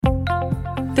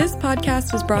This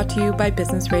podcast was brought to you by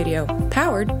Business Radio,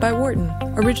 powered by Wharton,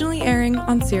 originally airing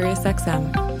on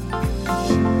SiriusXM.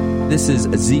 This is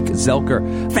Zeke Zelker,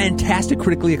 fantastic,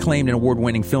 critically acclaimed and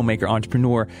award-winning filmmaker,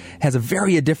 entrepreneur, has a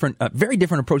very different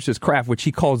approach to his craft, which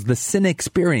he calls the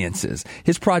Cine-experiences.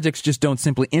 His projects just don't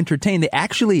simply entertain; they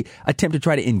actually attempt to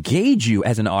try to engage you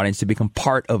as an audience to become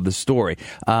part of the story.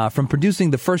 From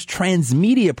producing the first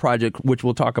Transmedia project, which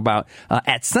we'll talk about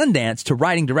at Sundance, to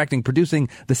writing, directing, producing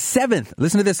the seventh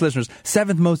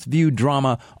most viewed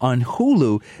drama on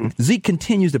Hulu, Zeke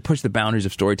continues to push the boundaries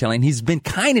of storytelling. He's been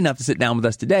kind enough to sit down with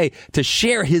us today to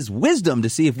share his wisdom to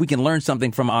see if we can learn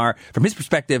something from his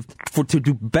perspective to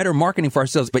do better marketing for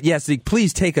ourselves. But yes, Zeke,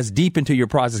 please take us deep into your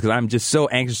process because I'm just so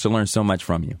anxious to learn so much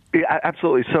from you. Yeah,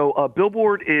 absolutely. So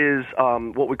Billboard is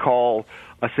what we call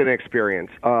a Cine-experience.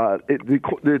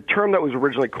 The term that was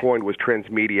originally coined was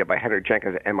Transmedia by Henry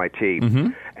Jenkins at MIT.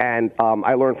 And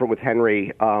I learned with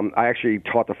Henry. I actually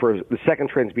taught the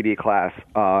second Transmedia class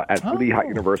at Lehigh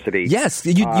University. Yes,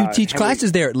 you teach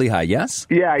classes there at Lehigh, yes?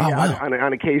 Yeah, oh, wow.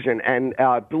 on occasion. And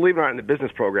believe it or not, in the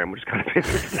business program, which is kind of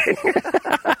interesting.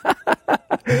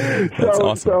 That's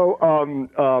awesome.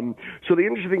 So the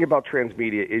interesting thing about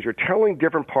Transmedia is you're telling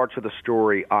different parts of the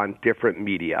story on different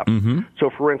media. So,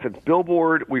 for instance,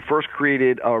 Billboard, we first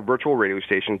created a virtual radio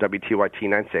station, WTYT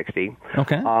 960,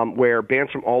 where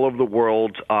bands from all over the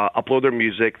world upload their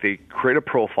music. They create a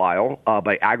profile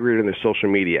by aggregating their social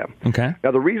media. Okay.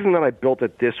 Now, the reason that I built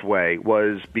it this way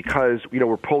was because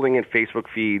we're pulling in Facebook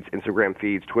feeds, Instagram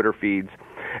feeds, Twitter feeds.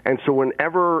 And so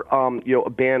whenever a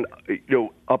band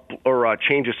up or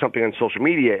changes something on social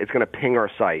media, it's going to ping our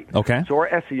site. Okay. So our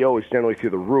SEO is generally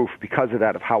through the roof because of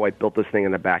that, of how I built this thing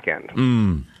in the back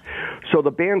end. So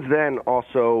the bands then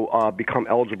also become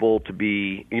eligible to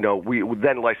be, we would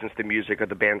then license the music of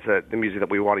the music that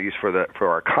we want to use for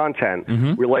our content.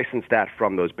 We license that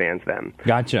from those bands then.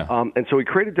 Gotcha. And so we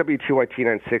created WTYT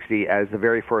 960 as the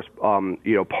very first,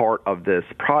 part of this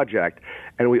project.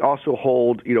 And we also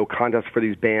hold, contests for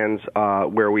these bands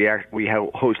where we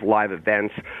host live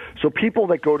events. So people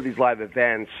that go to these live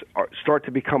events start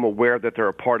to become aware that they're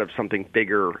a part of something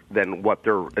bigger than what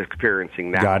they're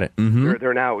experiencing now. Got it.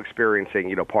 They're now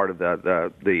experiencing, part of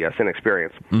the Cine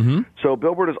experience. So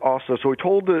Billboard is also, so we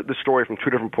told the story from two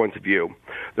different points of view.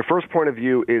 The first point of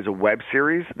view is a web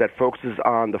series that focuses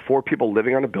on the four people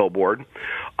living on a billboard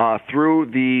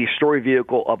through the story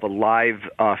vehicle of a live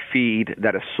feed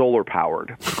that is solar powered.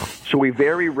 So we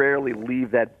very rarely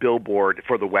leave that billboard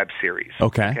for the web series.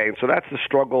 Okay. And so that's the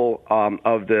struggle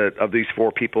of these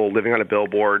four people living on a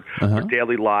billboard, their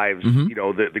daily lives,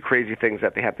 the crazy things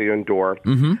that they have to endure.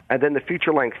 And then the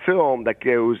feature-length film that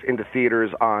goes into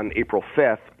theaters on April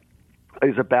 5th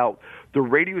is about the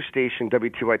radio station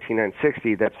WTYT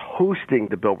 960 that's hosting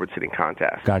the Billboard Sitting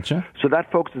Contest. Gotcha. So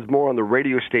that focuses more on the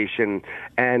radio station,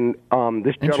 and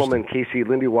this gentleman, Casey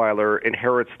Lindeweiler,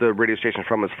 inherits the radio station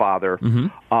from his father.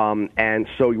 And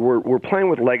so we're playing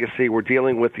with legacy. We're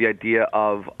dealing with the idea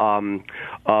of in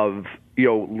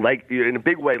a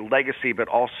big way, legacy, but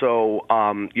also,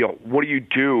 what do you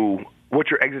do? What's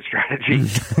your exit strategy?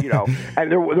 And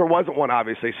there wasn't one,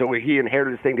 obviously. So he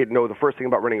inherited this thing, didn't know the first thing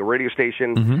about running a radio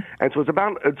station. And so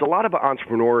it's a lot about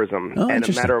entrepreneurism and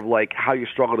a matter of how you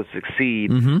struggle to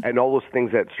succeed and all those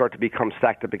things that start to become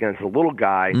stacked up against the little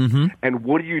guy. And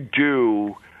what do you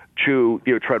do to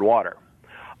tread water?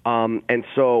 And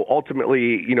so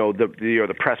ultimately,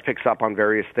 the press picks up on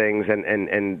various things,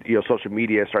 and social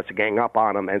media starts to gang up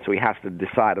on him, and so he has to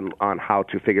decide on how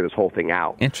to figure this whole thing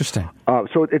out. Interesting.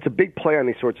 So it's a big play on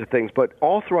these sorts of things, but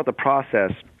all throughout the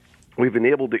process, we've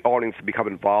enabled the audience to become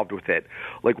involved with it.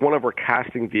 Like one of our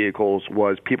casting vehicles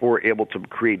was people were able to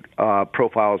create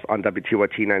profiles on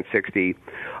WTYT 960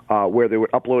 where they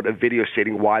would upload a video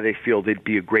stating why they feel they'd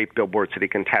be a great Billboard City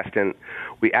contestant.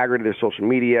 We aggregated their social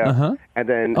media, and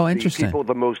then the people with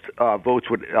the most votes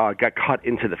would get cut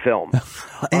into the film.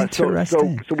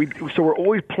 Interesting. So we're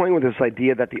always playing with this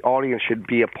idea that the audience should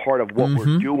be a part of what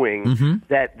we're doing,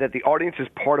 that the audience is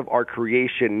part of our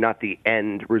creation, not the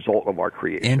end result of our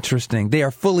creation. Interesting. They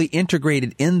are fully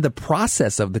integrated in the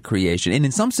process of the creation. And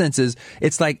in some senses,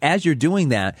 it's like as you're doing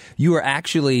that, you are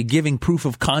actually giving proof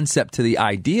of concept to the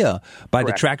idea by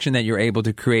the traction that you're able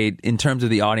to create in terms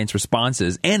of the audience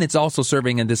responses. And it's also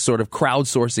serving in this sort of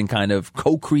crowdsourcing kind of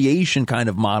co-creation kind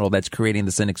of model that's creating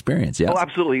the Cine experience. Yes? Oh,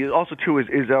 absolutely. Also, too, is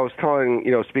I was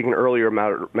speaking earlier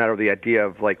matter of the idea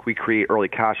of we create early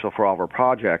cash flow for all of our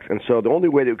projects. And so the only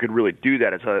way that we could really do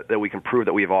that is that we can prove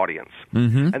that we have audience.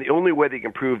 And the only way that you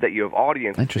can prove that that you have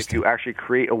audience is if you actually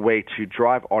create a way to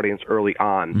drive audience early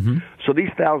on. Mm-hmm. So these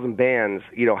 1,000 bands,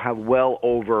 have well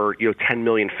over 10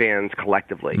 million fans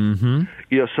collectively.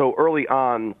 Mm-hmm. So early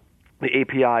on, the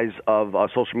APIs of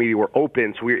social media were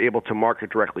open, so we were able to market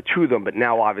directly to them. But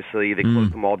now, obviously, they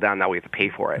closed them all down. Now we have to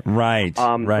pay for it. Right.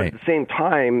 But at the same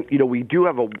time, we do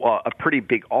have a pretty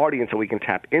big audience that we can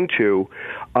tap into.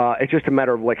 It's just a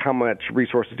matter of how much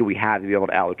resources do we have to be able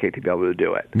to allocate to be able to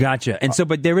do it. Gotcha. And so,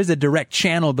 but there is a direct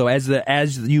channel though,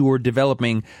 as you were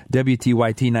developing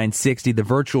WTYT 960, the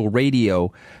virtual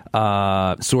radio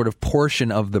sort of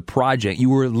portion of the project,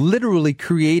 you were literally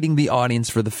creating the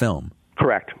audience for the film.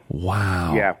 Correct.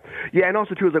 Wow. Yeah, and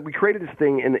also too is we created this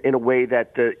thing in a way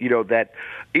that that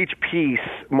each piece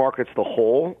markets the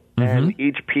whole, and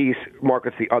each piece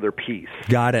markets the other piece.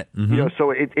 Got it. Mm-hmm.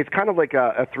 So it's kind of like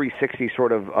a 360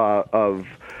 sort of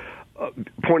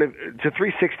it's a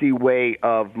 360 way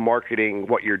of marketing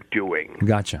what you're doing.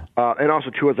 Gotcha. And also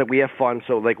too is we have fun.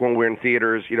 So when we're in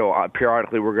theaters,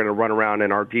 periodically we're going to run around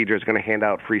and our DJ is going to hand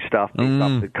out free stuff based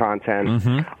off the content.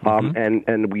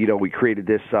 And we created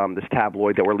this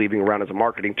tabloid that we're leaving around as a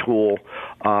marketing tool.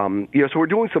 So we're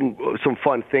doing some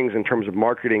fun things in terms of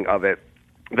marketing of it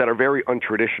that are very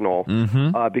untraditional,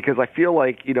 because I feel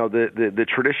like the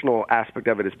traditional aspect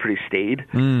of it is pretty staid,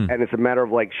 and it's a matter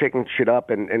of shaking shit up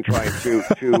and trying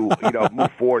to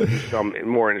move forward to some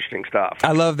more interesting stuff.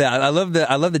 I love that. I love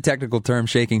the technical term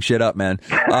 "shaking shit up," man.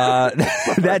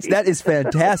 That is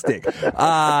fantastic.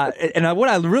 And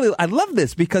I love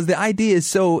this because the idea is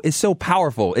so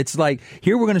powerful. It's like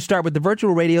here we're going to start with the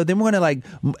virtual radio, then we're going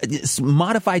to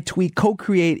modify, tweak,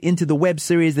 co-create into the web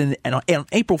series, and on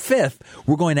April 5th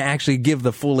we're going to actually give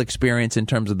the full experience in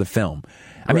terms of the film.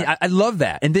 I mean, I love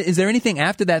that. And is there anything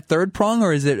after that third prong,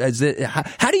 or is it?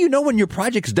 How do you know when your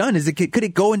project's done? Could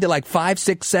it go into 5,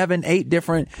 6, 7, 8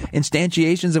 different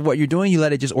instantiations of what you're doing? You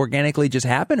let it just organically just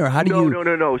happen, or how do you?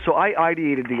 No. So I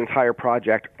ideated the entire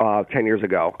project 10 years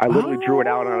ago. I literally drew it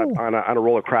out on a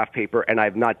roll of craft paper, and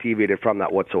I've not deviated from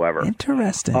that whatsoever.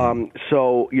 Interesting.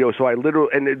 So I literally,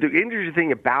 and the interesting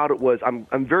thing about it was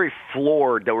I'm very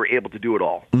floored that we're able to do it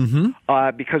all,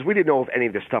 because we didn't know if any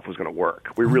of this stuff was going to work.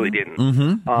 We really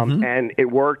didn't. And it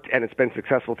worked, and it's been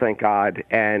successful, thank God.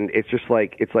 And it's just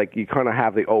it's like you kind of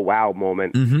have the oh wow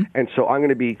moment. And so I'm going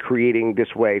to be creating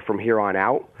this way from here on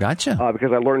out. Gotcha.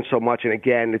 Because I learned so much, and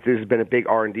again, this has been a big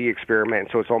R&D experiment.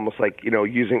 So it's almost like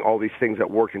using all these things that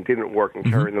worked and didn't work and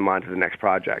carrying them on to the next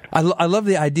project. I love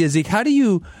the idea, Zeke. How do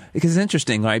you? Because it's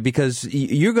interesting, right? Because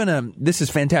you're gonna. This is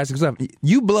fantastic stuff.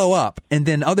 You blow up, and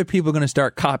then other people are going to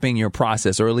start copying your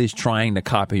process, or at least trying to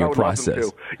copy your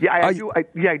process. Yeah, I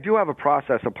do have a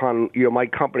process upon my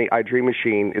company. iDream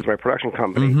Machine is my production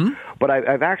company, but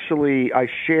I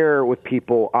share with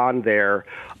people on there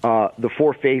the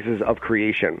 4 phases of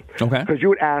creation. Okay, because you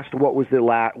had asked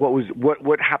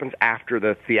what happens after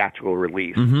the theatrical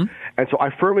release, and so I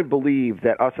firmly believe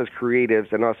that us as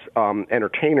creatives and us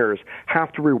entertainers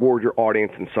have to reward your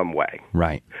audience in some way.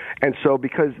 Right, and so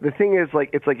because the thing is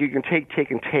it's like you can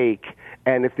take.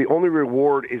 And if the only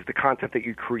reward is the content that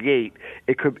you create,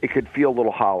 it could feel a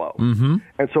little hollow.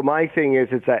 And so my thing is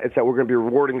that we're going to be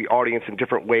rewarding the audience in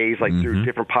different ways, through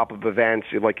different pop-up events,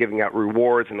 like giving out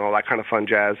rewards and all that kind of fun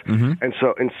jazz. And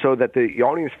so that the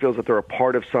audience feels that they're a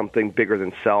part of something bigger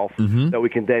than self, that we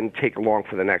can then take along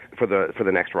for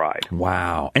the next ride.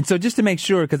 Wow! And so just to make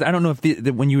sure, because I don't know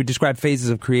if when you describe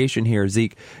phases of creation here,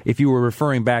 Zeke, if you were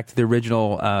referring back to the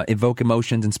original evoke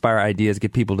emotions, inspire ideas,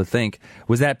 get people to think,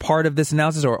 was that part of this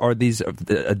analysis, or are these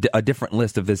a different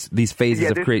list of these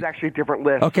phases of creation? Yeah, this is actually a different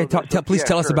list. Okay, please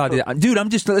tell us about it. Dude, I'm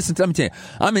just listen. Let me tell you,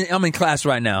 I'm in class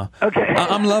right now. Okay,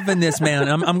 I'm loving this, man.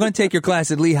 I'm going to take your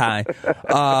class at Lehigh.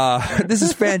 This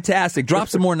is fantastic. Drop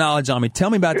some more knowledge on me. Tell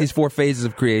me about these 4 phases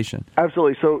of creation.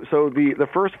 Absolutely. So the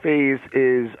first phase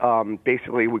is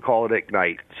basically we call it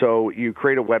Ignite. So you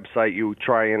create a website. You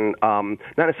try and not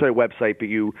necessarily a website, but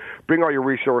you bring all your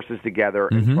resources together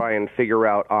and try and figure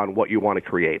out on what you want to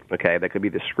create. Okay, that could be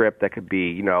the script. That could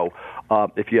be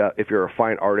if you're a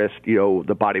fine artist,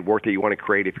 the body of work that you want to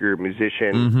create. If you're a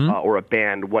musician or a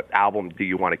band, what album do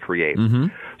you want to create?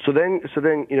 So then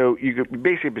you could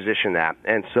basically position that,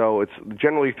 and so it's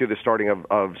generally through the starting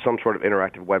of some sort of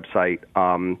interactive website,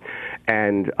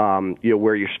 and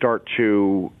where you start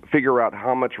to figure out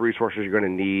how much resources you're going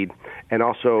to need, and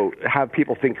also have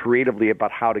people think creatively about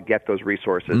how to get those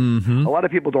resources. A lot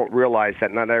of people don't realize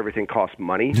that not everything costs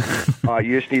money.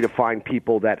 You just need to find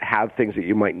people that have things that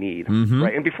you might need,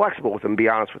 right? And be flexible with them, be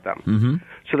honest with them.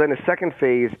 So then the second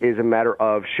phase is a matter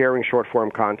of sharing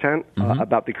short-form content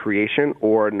about the creation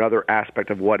or another aspect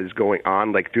of what is going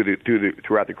on,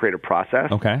 throughout the creative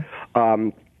process. Okay.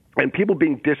 and people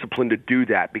being disciplined to do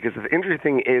that, because the interesting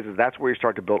thing is that's where you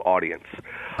start to build audience.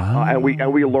 And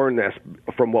we learned this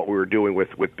from what we were doing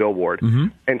with Billboard.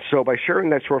 And so by sharing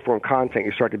that short form content,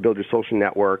 you start to build your social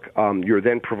network. You're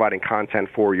then providing content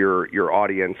for your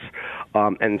audience,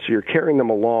 and so you're carrying them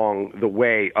along the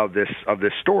way of this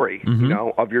story,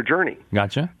 of your journey.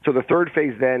 Gotcha. So the third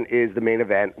phase then is the main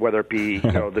event, whether it be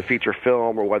the feature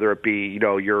film, or whether it be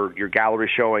your gallery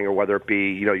showing, or whether it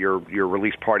be your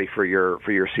release party for your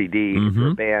CD, if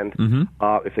you're a band,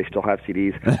 if they still have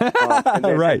CDs. And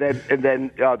then, right. and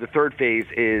then the third phase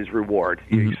is reward.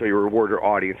 So you reward your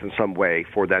audience in some way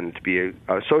for them to be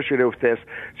associated with this.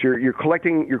 So you're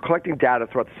collecting data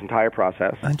throughout this entire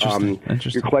process. Interesting.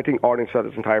 You're collecting audience throughout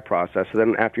this entire process. So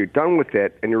then after you're done with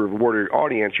it and you reward your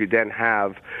audience, you then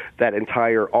have that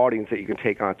entire audience that you can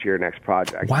take on to your next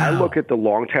project. Wow. I look at the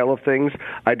long tail of things.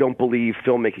 I don't believe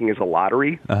filmmaking is a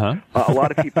lottery. A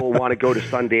lot of people want to go to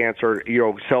Sundance or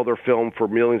sell their film for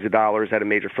millions of dollars at a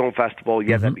major film festival.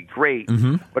 Yeah, that'd be great.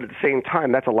 But at the same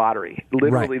time, that's a lottery.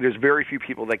 Literally, there's very few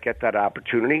people that get that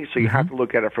opportunity. So you have to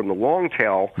look at it from the long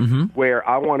tail, where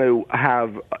I want to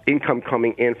have income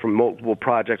coming in from multiple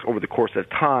projects over the course of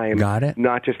time. Got it.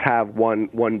 Not just have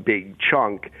one big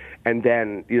chunk, and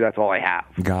then that's all I have.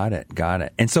 Got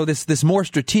it. And so this more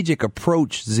strategic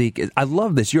approach, Zeke, I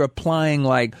love this. You're applying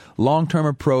like long-term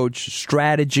approach,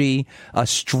 strategy,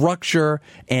 structure,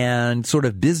 and sort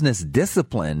of business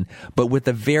discipline, but with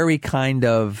a very kind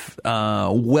of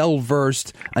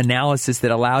well-versed analysis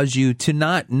that allows you to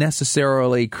not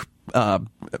necessarily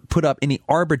put up any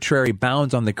arbitrary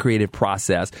bounds on the creative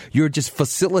process. You're just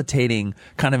facilitating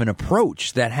kind of an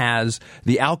approach that has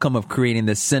the outcome of creating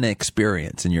this cine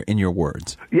experience in your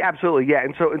words. Yeah, absolutely. Yeah,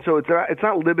 and so it's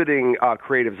not limiting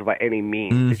creatives by any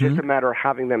means. It's just a matter of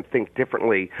having them think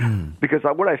differently. Because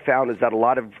what I found is that a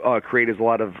lot of creatives, a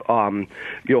lot of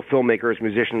filmmakers,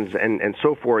 musicians, and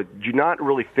so forth, do not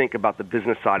really think about the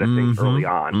business side of things early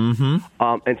on.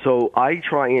 And so I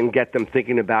try and get them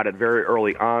thinking about it very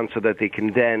early on, so that they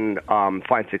can then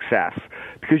find success.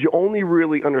 Because you only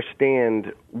really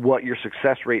understand what your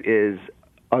success rate is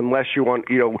unless you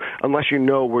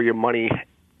know where your money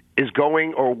is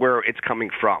going or where it's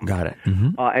coming from. Got it.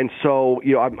 And so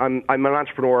I'm an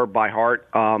entrepreneur by heart,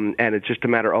 and it's just a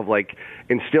matter of like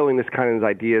instilling this kind of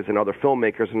ideas in other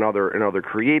filmmakers and other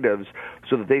creatives,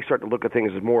 so that they start to look at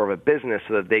things as more of a business,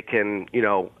 so that they can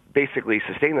basically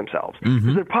sustain themselves.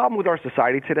 Because the problem with our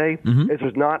society today is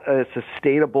there's not a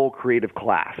sustainable creative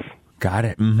class. Got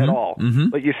it. At all.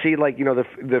 But you see,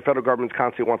 the federal government's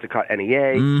constantly wants to cut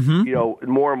NEA.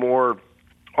 More and more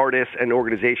artists and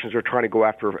organizations are trying to go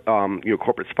after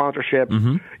corporate sponsorship.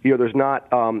 There's not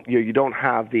you don't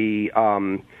have the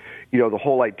the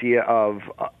whole idea of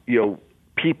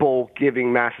people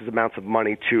giving massive amounts of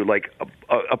money to like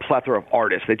a plethora of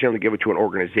artists. They generally give it to an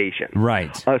organization.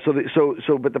 Right. But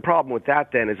the problem with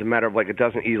that then is a matter of like it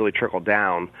doesn't easily trickle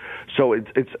down. So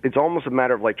it's almost a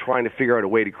matter of like trying to figure out a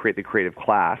way to create the creative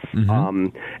class,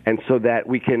 and so that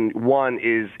we can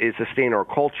is sustain our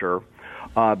culture.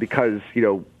 Because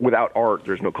without art,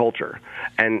 there's no culture,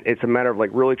 and it's a matter of like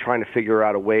really trying to figure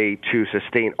out a way to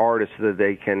sustain artists so that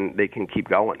they can keep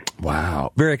going.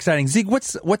 Wow, very exciting, Zeke.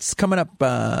 What's coming up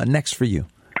next for you?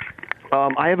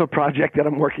 I have a project that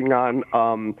I'm working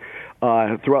on.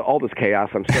 Throughout all this chaos,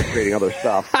 I'm still creating other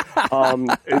stuff.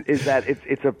 Is that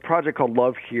it's a project called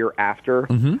Love Hereafter,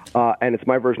 and it's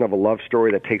my version of a love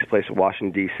story that takes place in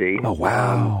Washington, D.C. Oh,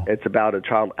 wow. It's about a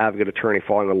child advocate attorney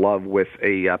falling in love with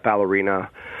a ballerina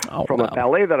from a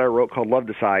ballet that I wrote called Love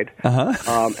Decide.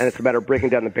 And it's a matter of breaking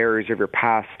down the barriers of your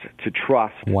past to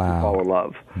trust to fall in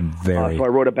love. So I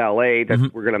wrote a ballet that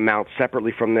we're going to mount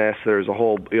separately from this. There's a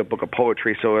whole book of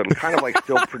poetry, so I'm kind of like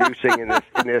still producing in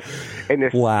this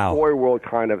story world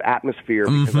kind of atmosphere,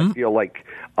 because I feel like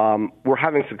we're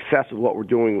having success with what we're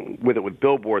doing with it with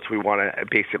Billboard, so we want to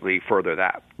basically further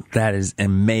that. That is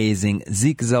amazing.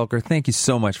 Zeke Zelker, thank you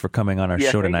so much for coming on our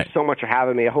show tonight. Thank you so much for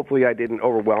having me. Hopefully I didn't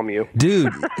overwhelm you.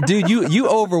 Dude, you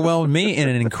overwhelmed me in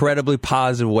an incredibly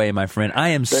positive way, my friend. I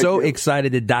am so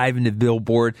excited to dive into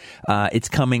Billboard. It's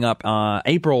coming up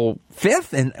April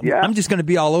 5th, and I'm just going to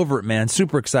be all over it, man.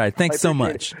 Super excited. Thanks so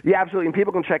much. Yeah, absolutely. And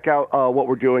people can check out what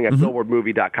we're doing at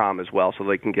billboardmovie.com as well, so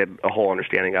they can get a whole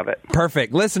understanding of it.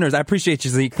 Perfect. Listeners, I appreciate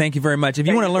you, Zeke. Thank you very much. If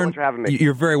you want to learn, so much for having me.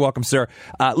 You're very welcome, sir.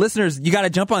 Listeners, you got to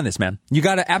jump on this, man. You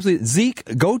got to absolutely.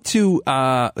 Zeke, go to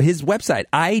his website,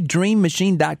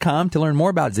 idreammachine.com, to learn more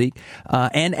about Zeke.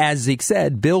 And as Zeke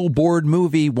said,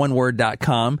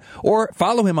 billboardmovie.com, or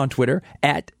follow him on Twitter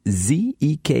at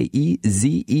ZekeZelker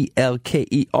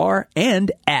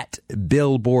and at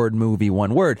Billboard Movie,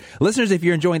 one word. Listeners, if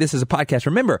you're enjoying this as a podcast,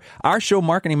 remember, our show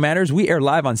Marketing Matters, we air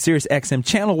live on SiriusXM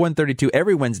channel 132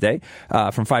 every Wednesday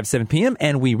from 5 to 7 p.m.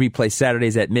 And we replay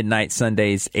Saturdays at midnight,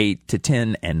 Sundays 8 to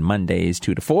 10, and Mondays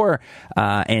 2 to 4,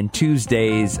 and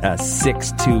Tuesdays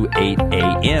 6 to 8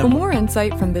 a.m. For more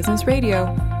insight from Business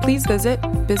Radio, please visit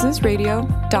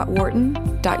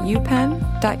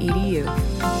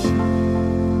businessradio.wharton.upenn.edu.